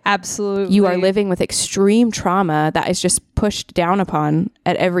 Absolutely. You are living with extreme trauma that is just pushed down upon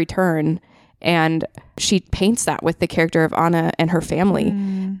at every turn. And she paints that with the character of Anna and her family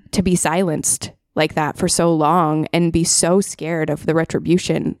to be silenced like that for so long and be so scared of the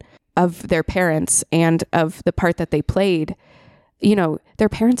retribution of their parents and of the part that they played. You know, their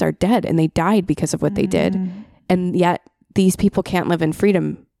parents are dead and they died because of what they did. And yet these people can't live in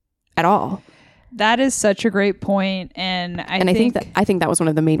freedom at all. That is such a great point. And I think that was one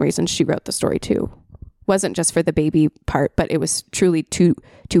of the main reasons she wrote the story too. Wasn't just for the baby part, but it was truly to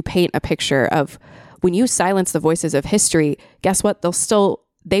paint a picture of when you silence the voices of history, guess what?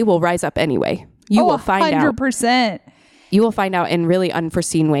 They will rise up anyway. You will find 100%. out. You will find out in really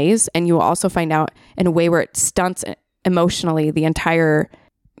unforeseen ways. And you will also find out in a way where it stunts emotionally the entire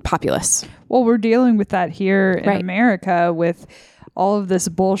populace. Well, we're dealing with that here in America with all of this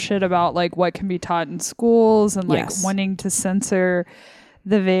bullshit about like what can be taught in schools and like wanting to censor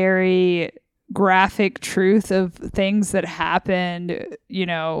the very graphic truth of things that happened. You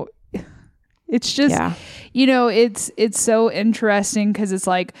know, it's just, you know, it's so interesting because it's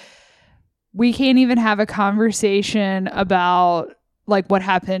like we can't even have a conversation about like what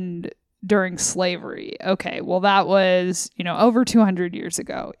happened during slavery. Okay, well that was, you know, over 200 years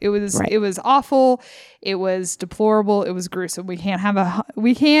ago. It was awful. It was deplorable. It was gruesome.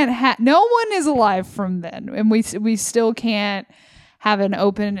 No one is alive from then, and we still can't have an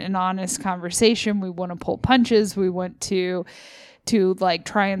open and honest conversation. We want to pull punches. We want to like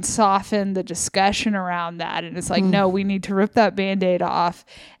try and soften the discussion around that. And it's like, no, we need to rip that Band-Aid off.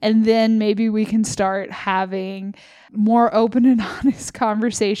 And then maybe we can start having more open and honest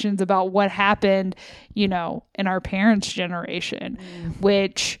conversations about what happened, you know, in our parents' generation,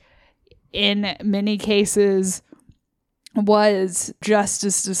 which in many cases was just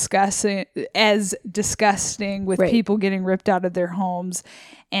as disgusting with people getting ripped out of their homes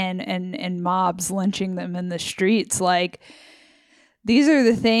and mobs lynching them in the streets. Like, these are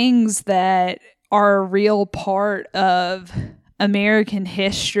the things that are a real part of American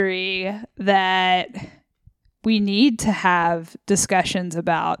history that we need to have discussions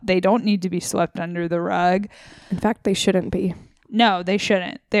about. They don't need to be swept under the rug. In fact, they shouldn't be. No, they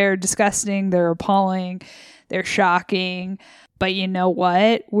shouldn't. They're disgusting. They're appalling. They're shocking. But you know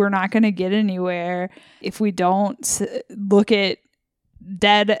what? We're not going to get anywhere if we don't look at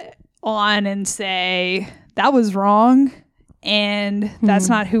dead on and say, that was wrong. And that's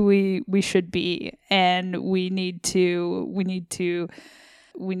not who we should be. And we need to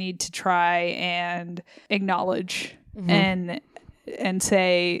try and acknowledge and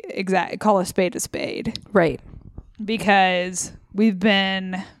say call a spade. Right. Because we've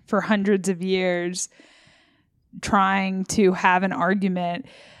been for hundreds of years trying to have an argument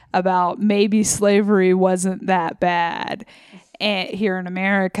about maybe slavery wasn't that bad here in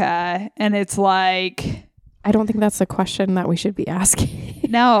America. And it's like, I don't think that's a question that we should be asking.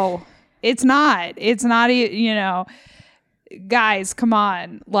 No, it's not. It's not, you know, guys, come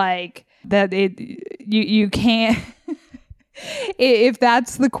on. Like that you can't, if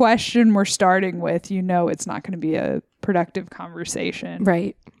that's the question we're starting with, you know, it's not going to be a productive conversation.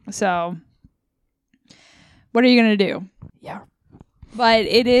 Right. So what are you going to do? Yeah. But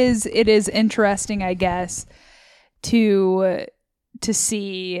it is interesting, I guess, to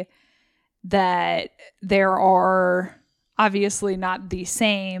see that there are obviously not the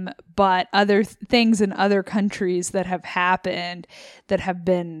same, but other things in other countries that have happened that have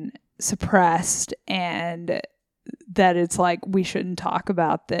been suppressed, and that it's like we shouldn't talk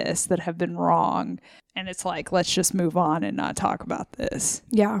about this, that have been wrong, and it's like let's just move on and not talk about this.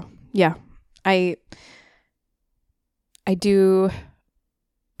 Yeah. I do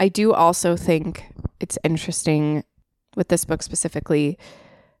also think it's interesting with this book specifically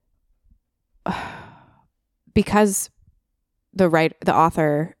because the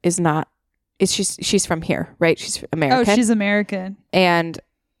author she's from here, right? She's American. Oh, she's American. And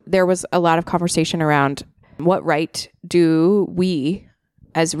there was a lot of conversation around what right do we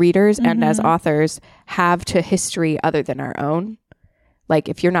as readers and as authors have to history other than our own? Like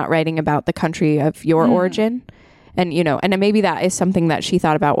if you're not writing about the country of your origin, and and maybe that is something that she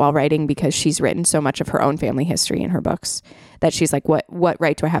thought about while writing, because she's written so much of her own family history in her books that she's like, what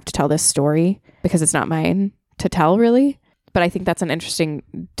right do I have to tell this story? Because it's not mine to tell, really. But I think that's an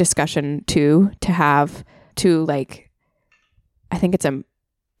interesting discussion too, to have to like, I think it's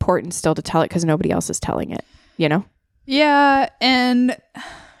important still to tell it because nobody else is telling it, Yeah. And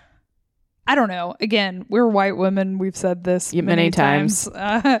I don't know. Again, we're white women. We've said this many times.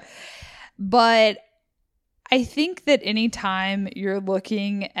 But I think that anytime you're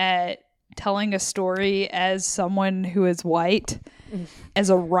looking at telling a story as someone who is white, as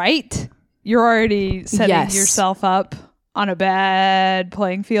a right, you're already setting yourself up on a bad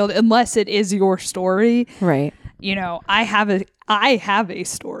playing field, unless it is your story. Right. I have a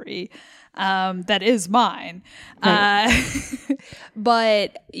story that is mine. Right.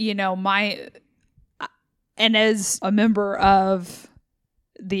 But, and as a member of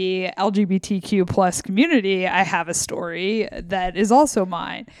the LGBTQ plus community, I have a story that is also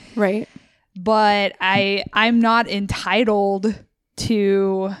mine. Right. But I'm not entitled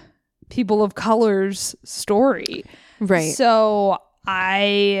to people of color's story. Right. So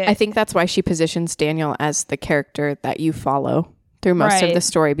I think that's why she positions Daniel as the character that you follow through most of the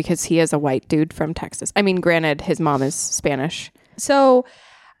story, because he is a white dude from Texas. I mean, granted, his mom is Spanish. So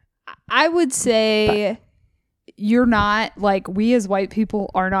I would say you're not, like, we as white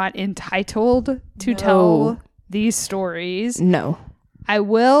people are not entitled to tell these stories. No. I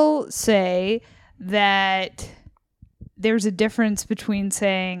will say that there's a difference between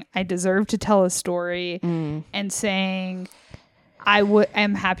saying I deserve to tell a story and saying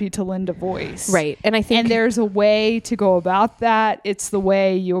am happy to lend a voice. Right. And I think... And there's a way to go about that. It's the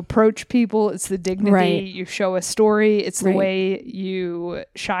way you approach people. It's the dignity you show a story. It's the way you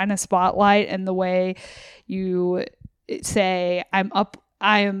shine a spotlight, and the way you say, I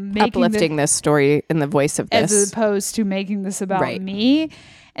am making uplifting this story in the voice of this, as opposed to making this about me.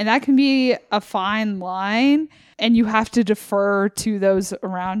 And that can be a fine line, and you have to defer to those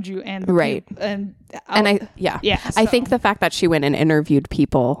around you and I think the fact that she went and interviewed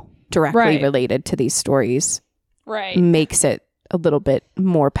people directly related to these stories makes it a little bit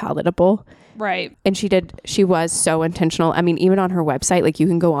more palatable. Right. And she was so intentional. I mean, even on her website, like, you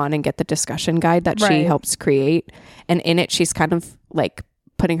can go on and get the discussion guide that she helps create. And in it, she's kind of like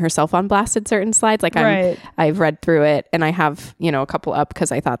putting herself on blast at certain slides. Like I've read through it, and I have, a couple up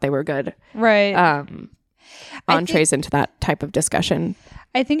because I thought they were good. Right. Entrees into that type of discussion.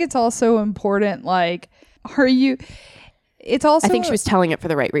 I think it's also important, like, I think she was telling it for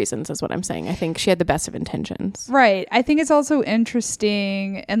the right reasons, is what I'm saying. I think she had the best of intentions. Right. I think it's also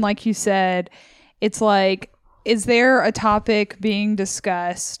interesting. And like you said, it's like, is there a topic being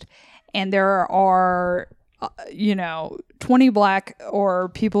discussed and there are, 20 Black or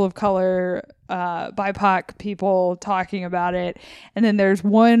people of color, BIPOC people talking about it, and then there's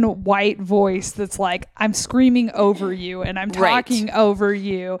one white voice that's like, I'm screaming over you and I'm talking over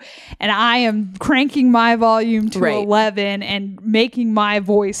you, and I am cranking my volume to 11 and making my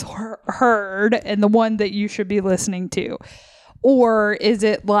voice heard, and the one that you should be listening to? Or is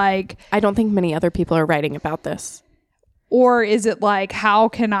it like, I don't think many other people are writing about this. Or is it like, how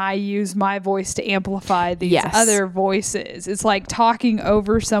can I use my voice to amplify these other voices? It's like talking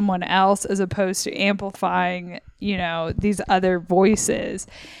over someone else as opposed to amplifying, these other voices.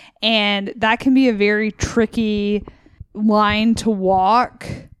 And that can be a very tricky line to walk,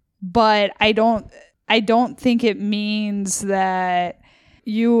 but I don't think it means that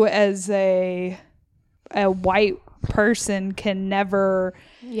you as a white person can never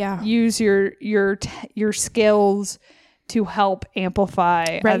use your skills to help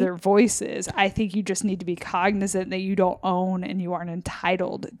amplify other voices. I think you just need to be cognizant that you don't own and you aren't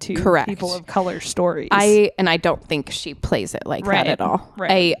entitled to people of color stories. I don't think she plays it like that at all.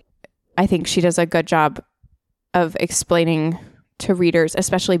 Right. I think she does a good job of explaining to readers,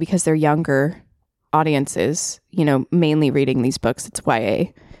 especially because they're younger audiences, mainly reading these books. It's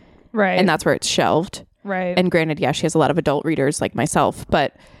YA. Right. And that's where it's shelved. Right. And granted, she has a lot of adult readers like myself,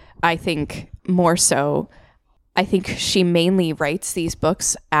 but I think more so, I think she mainly writes these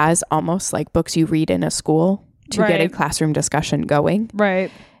books as almost like books you read in a school to get a classroom discussion going.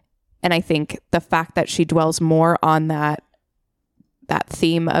 Right. And I think the fact that she dwells more on that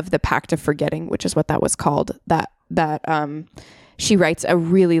theme of the pact of forgetting, which is what that was called, that she writes a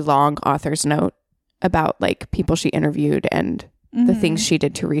really long author's note about like people she interviewed and the things she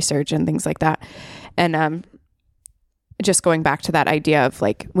did to research and things like that. And just going back to that idea of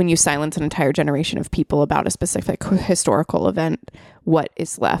like when you silence an entire generation of people about a specific historical event, what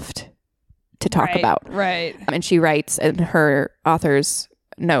is left to talk about? Right. And she writes in her author's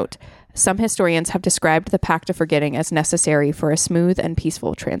note, some historians have described the pact of forgetting as necessary for a smooth and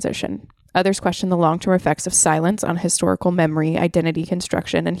peaceful transition. Others question the long-term effects of silence on historical memory, identity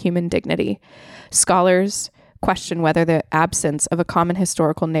construction, and human dignity. Scholars question whether the absence of a common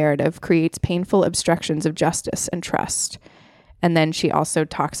historical narrative creates painful obstructions of justice and trust. And then she also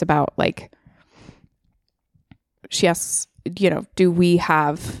talks about like, she asks, do we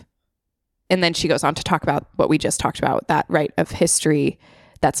have, and then she goes on to talk about what we just talked about, that right of history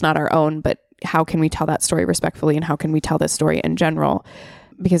that's not our own, but how can we tell that story respectfully and how can we tell this story in general?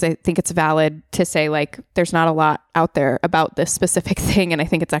 Because I think it's valid to say like, there's not a lot out there about this specific thing. And I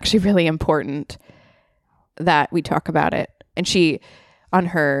think it's actually really important that we talk about it. And she, on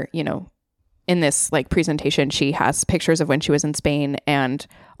her, in this like presentation, she has pictures of when she was in Spain and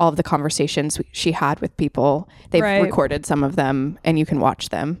all of the conversations she had with people. They've recorded some of them and you can watch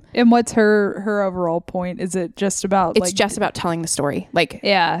them. And what's her overall point? Is it just about it's just about telling the story. Like,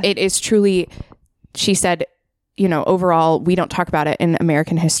 yeah, it is truly, she said, overall, we don't talk about it in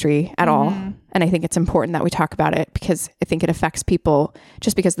American history at all. And I think it's important that we talk about it because I think it affects people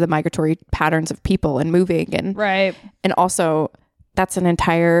just because of the migratory patterns of people and moving. And and also that's an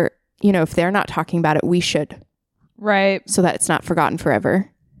entire, if they're not talking about it, we should. Right. So that it's not forgotten forever.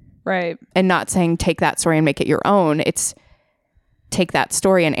 Right. And not saying take that story and make it your own. It's take that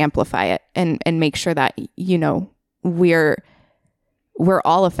story and amplify it and make sure that, we're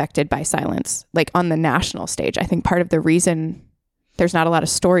all affected by silence, like on the national stage. I think part of the reason there's not a lot of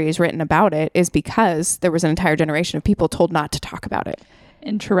stories written about it is because there was an entire generation of people told not to talk about it.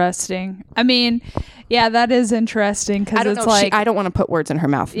 Interesting. I mean, yeah, that is interesting because it's like, I don't want to put words in her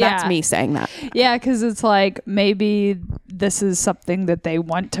mouth. Yeah. That's me saying that. Yeah, because it's like maybe this is something that they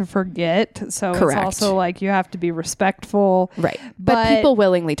want to forget. So It's also like you have to be respectful. Right. But people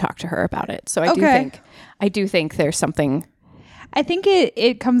willingly talk to her about it. So I do think there's something. I think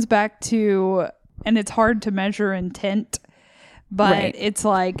it comes back to, and it's hard to measure intent, but it's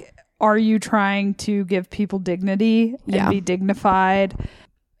like, are you trying to give people dignity and be dignified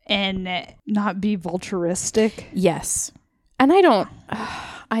and not be vulturistic? Yes. And I don't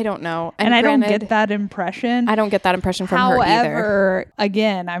know. And I don't get that impression. I don't get that impression from her either. However,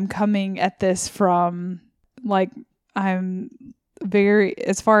 again, I'm coming at this from like, I'm very,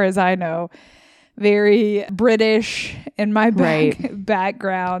 as far as I know, very British in my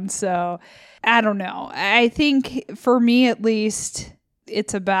background. So I don't know. I think for me, at least,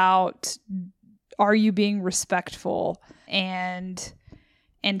 it's about, are you being respectful and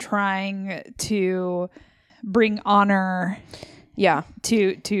trying to bring honor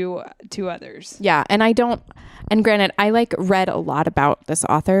to others. Yeah. And granted, I like read a lot about this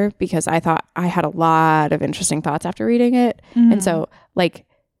author because I thought I had a lot of interesting thoughts after reading it. And so like,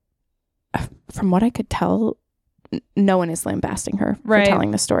 from what I could tell, no one is lambasting her for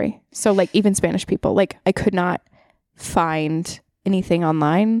telling the story. So like even Spanish people, like I could not find anything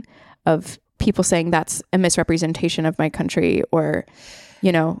online of people saying that's a misrepresentation of my country or,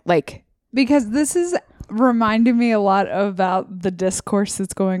 like. Because this is reminding me a lot about the discourse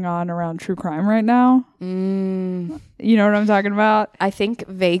that's going on around true crime right now. You know what I'm talking about? I think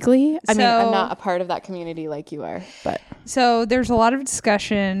vaguely. I mean, I'm not a part of that community like you are, but. So there's a lot of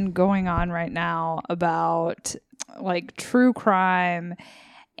discussion going on right now about like true crime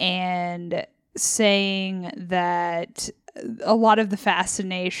and saying that a lot of the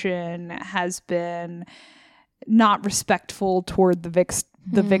fascination has been not respectful toward the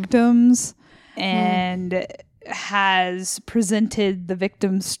victims and has presented the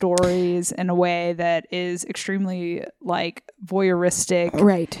victim stories in a way that is extremely like voyeuristic.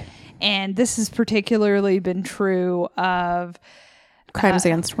 Right. And this has particularly been true of crimes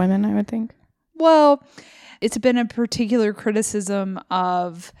against women, I would think. Well, it's been a particular criticism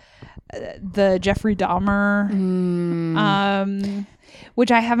of the Jeffrey Dahmer,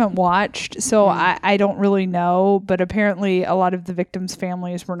 which I haven't watched, so I don't really know. But apparently a lot of the victims'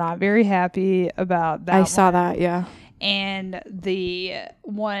 families were not very happy about that. I saw that, yeah. And the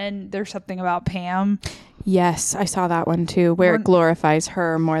one, there's something about Pam. Yes, I saw that one too, where it glorifies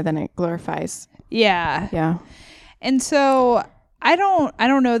her more than it glorifies. Yeah. Yeah. And so I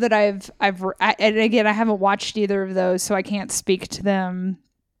don't know that and again, I haven't watched either of those, so I can't speak to them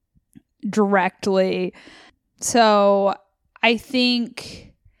directly. So I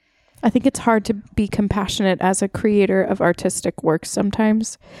think it's hard to be compassionate as a creator of artistic works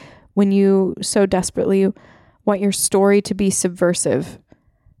sometimes when you so desperately want your story to be subversive,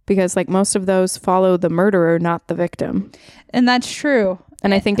 because like most of those follow the murderer, not the victim. And that's true.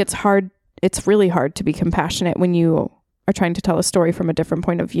 And I think it's really hard to be compassionate when you are trying to tell a story from a different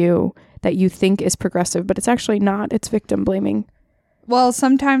point of view that you think is progressive, but it's actually not. It's victim blaming. Well,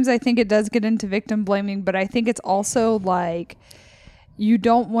 sometimes I think it does get into victim blaming, but I think it's also like you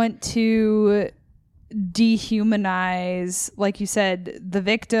don't want to dehumanize, like you said, the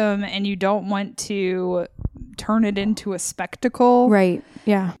victim, and you don't want to turn it into a spectacle. Right.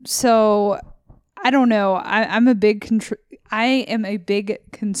 Yeah. So I don't know. I am a big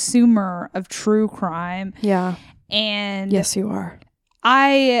consumer of true crime. Yeah. And yes, you are.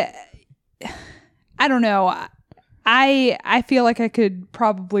 I don't know. I feel like I could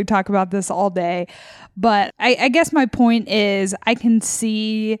probably talk about this all day, but I guess my point is I can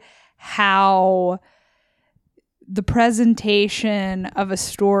see how the presentation of a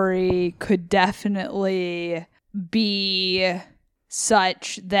story could definitely be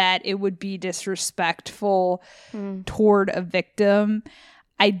such that it would be disrespectful toward a victim.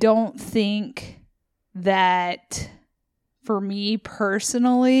 I don't think that, for me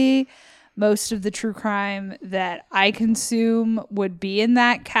personally, most of the true crime that I consume would be in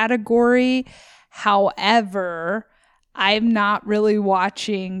that category. However, I'm not really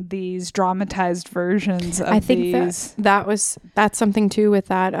watching these dramatized versions of these. That's something too with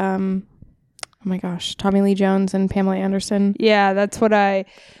that. Oh my gosh, Tommy Lee Jones and Pamela Anderson. Yeah, that's what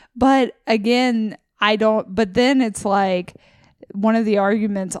but again, I don't, but then it's like, one of the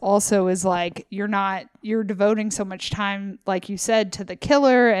arguments also is like, you're devoting so much time, like you said, to the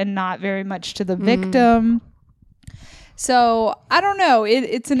killer and not very much to the victim. So I don't know.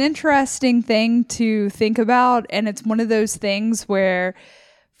 It's an interesting thing to think about. And it's one of those things where,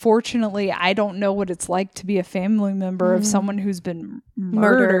 fortunately, I don't know what it's like to be a family member of someone who's been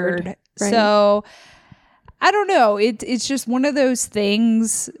murdered. Right. So I don't know. It's just one of those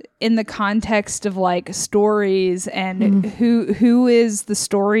things in the context of like stories and who is the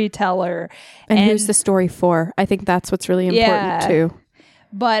storyteller and who's the story for. I think that's what's really important too.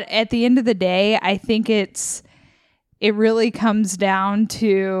 But at the end of the day, I think it really comes down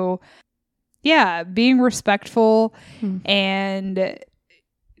to being respectful and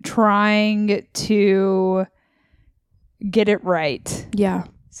trying to get it right. Yeah.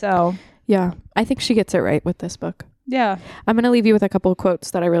 So yeah, I think she gets it right with this book. Yeah. I'm going to leave you with a couple of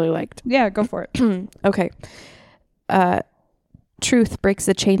quotes that I really liked. Yeah, go for it. Okay. Truth breaks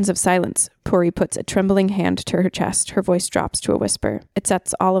the chains of silence. Puri puts a trembling hand to her chest. Her voice drops to a whisper. It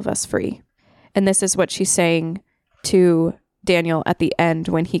sets all of us free. And this is what she's saying to Daniel at the end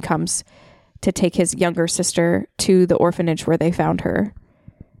when he comes to take his younger sister to the orphanage where they found her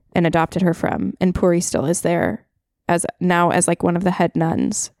and adopted her from. And Puri still is there as like one of the head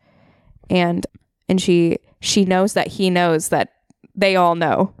nuns. And she knows that he knows that they all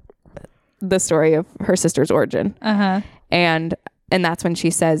know the story of her sister's origin. And that's when she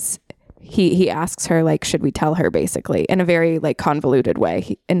says, he asks her, like, should we tell her, basically, in a very like convoluted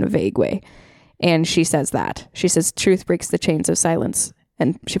way, in a vague way. And she says that. She says, truth breaks the chains of silence.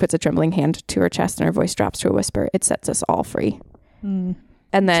 And she puts a trembling hand to her chest and her voice drops to a whisper. It sets us all free. And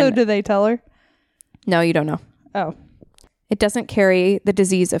then, so do they tell her? No, you don't know. Oh. It doesn't carry the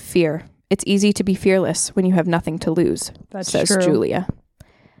disease of fear. It's easy to be fearless when you have nothing to lose, says true. Julia.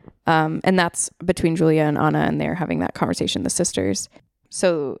 And that's between Julia and Anna, and they're having that conversation, the sisters.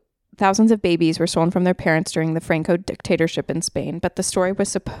 So thousands of babies were stolen from their parents during the Franco dictatorship in Spain, but the story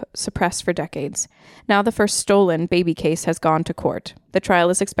was suppressed for decades. Now the first stolen baby case has gone to court. The trial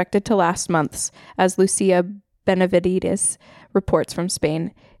is expected to last months, as Lucia Benavides reports from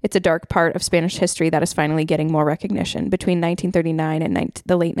Spain. It's a dark part of Spanish history that is finally getting more recognition. Between 1939 and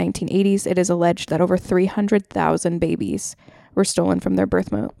the late 1980s, it is alleged that over 300,000 babies were stolen from their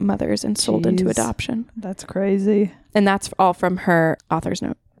birth mothers and sold into adoption. That's crazy. And that's all from her author's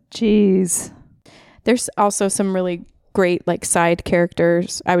note. Jeez. There's also some really great like side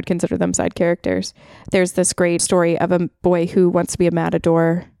characters. I would consider them side characters. There's this great story of a boy who wants to be a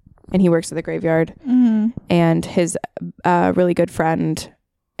matador, and he works at the graveyard. And his really good friend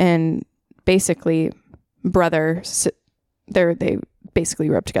and basically brother, they basically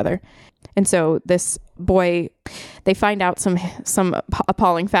grew up together. And so this boy, they find out some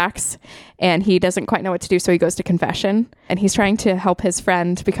appalling facts, and he doesn't quite know what to do, so he goes to confession, and he's trying to help his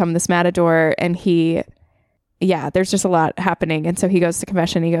friend become this matador, and there's just a lot happening. And so he goes to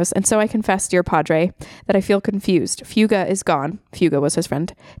confession. He goes, and so I confess, dear Padre, that I feel confused. Fuga is gone. Fuga was his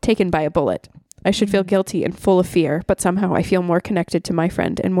friend, taken by a bullet. I should feel guilty and full of fear, but somehow I feel more connected to my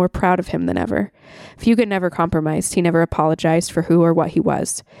friend and more proud of him than ever. Fuga never compromised. He never apologized for who or what he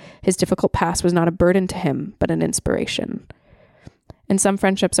was. His difficult past was not a burden to him, but an inspiration. And some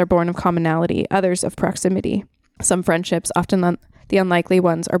friendships are born of commonality, others of proximity. Some friendships, often the unlikely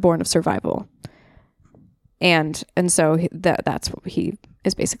ones, are born of survival. And so that's what he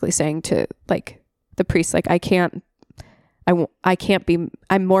is basically saying to like the priest, like, I'm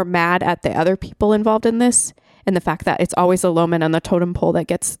more mad at the other people involved in this, and the fact that it's always a low man on the totem pole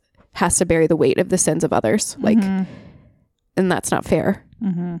that has to bear the weight of the sins of others. Like, and that's not fair,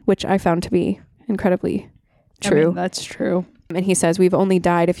 which I found to be incredibly true. I mean, that's true. And he says, we've only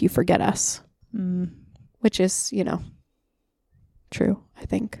died if you forget us, which is, true, I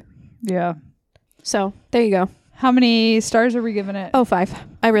think. Yeah. So there you go. How many stars are we giving it? Oh, 5.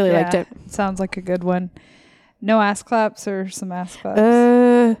 I really liked it. Sounds like a good one. No ass claps or some ass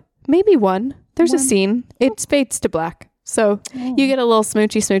claps? Maybe 1. There's a scene. It fades to black. So you get a little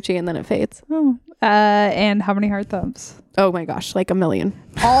smoochy and then it fades. Oh. And how many heart thumbs? Oh my gosh, like 1 million.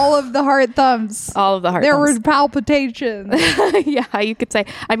 All of the heart thumbs. All of the heart thumbs. There were palpitations. Yeah, you could say.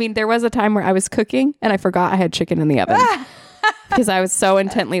 I mean, there was a time where I was cooking and I forgot I had chicken in the oven. Because I was so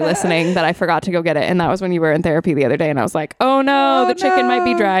intently listening that I forgot to go get it. And that was when you were in therapy the other day. And I was like, oh no, the chicken might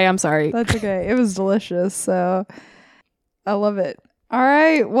be dry. I'm sorry. That's okay. It was delicious. So I love it. All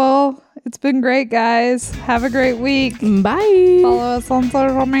right. Well, it's been great, guys. Have a great week. Bye. Follow us on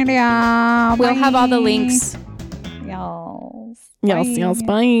social media. We'll have all the links. Yes.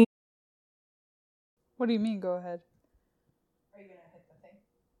 Bye. What do you mean? Go ahead. Are you going to hit the thing?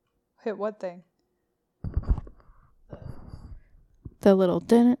 Hit what thing? The little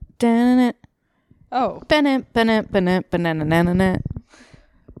dun. Oh. Banana.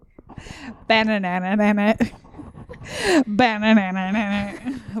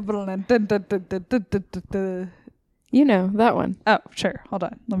 You know that one. Oh, sure. Hold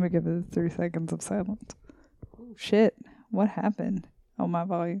on. Let me give it 3 seconds of silence. Oh, shit. What happened? Oh, my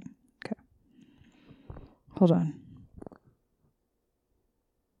volume. Okay. Hold on.